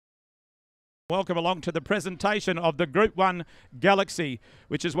Welcome along to the presentation of the Group 1 Galaxy,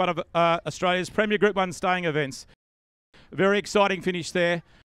 which is one of Australia's premier Group 1 staying events. Very exciting finish there.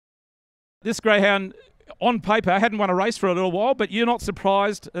 This greyhound, on paper, hadn't won a race for a little while, but you're not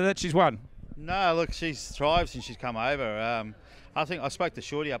surprised that she's won? No, look, she's thrived since she's come over. I think I spoke to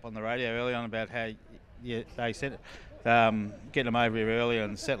Shorty up on the radio early on about how they said get them over here early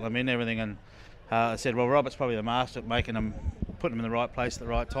and settle them in and everything, and I said, well, Robert's probably the master at making them, putting them in the right place at the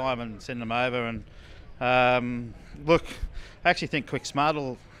right time and sending them over. And look, I actually think Quick Smart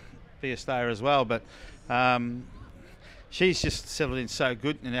will be a stayer as well, but she's just settled in so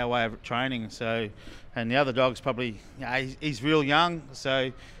good in our way of training. So, and the other dog's probably, you know, he's real young,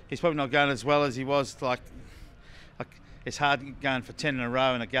 so he's probably not going as well as he was. Like it's hard going for 10 in a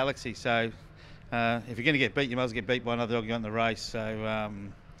row in a Galaxy. So if you're going to get beat, you might as well get beat by another dog you got in the race. So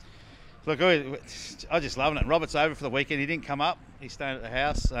look, I just loving it. Robert's over for the weekend. He didn't come up. He's staying at the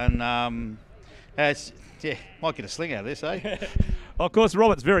house, and might get a sling out of this, eh? Well, of course,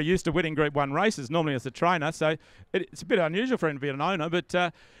 Robert's very used to winning Group 1 races, normally as a trainer, so it's a bit unusual for him to be an owner, but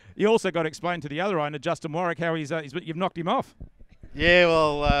you also got to explain to the other owner, Justin Warwick, how you've knocked him off. Yeah,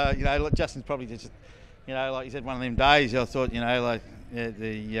 well, you know, Justin's probably just, you know, like he said, one of them days. I thought, you know, like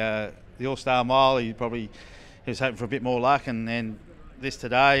the All-Star Mile, he was hoping for a bit more luck, and then this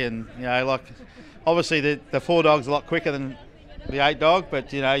today, and you know, like obviously the 4 dog's a lot quicker than the 8 dog,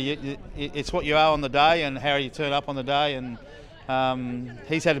 but you know, it's what you are on the day and how you turn up on the day, and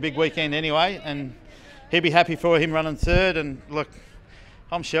he's had a big weekend anyway, and he'd be happy for him running third. And look,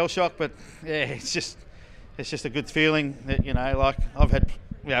 I'm shell shocked, but yeah, it's just a good feeling that, you know, like I've had,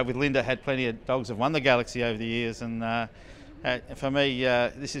 you know, with Linda, had plenty of dogs have won the Galaxy over the years, and for me,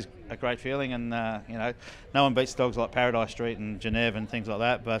 this is a great feeling, and you know, no one beats dogs like Paradise Street and Geneva and things like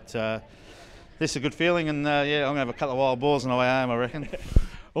that, but this is a good feeling, and yeah, I'm going to have a couple of wild balls on the way home, I reckon.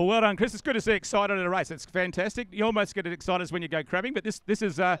 Well, well done, Chris. It's good to see excited at a race. It's fantastic. You almost get excited when you go crabbing, but this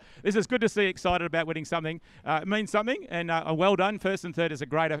is good to see excited about winning something. It means something, and well done. First and third is a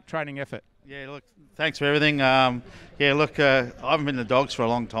great training effort. Yeah, look, thanks for everything. Yeah, look, I haven't been in the dogs for a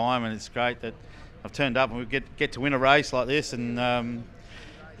long time, and it's great that I've turned up and we get to win a race like this, and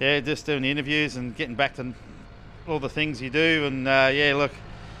yeah, just doing the interviews and getting back to all the things you do, and yeah, look,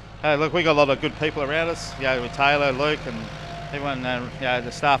 we got a lot of good people around us. You know, with Taylor, Luke, and everyone. You know,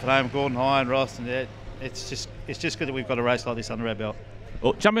 the staff at home, Gordon, High, and Ross, and yeah, it's just good that we've got a race like this under our belt.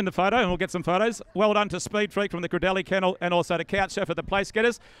 Well, jump in the photo and we'll get some photos. Well done to Speed Freak from the Credelli Kennel, and also to Couch Chef at the Place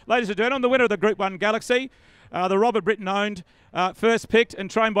Getters. Ladies and gentlemen, the winner of the Group 1 Galaxy, the Robert Britton owned, first picked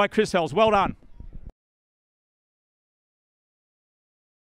and trained by Chris Halse. Well done.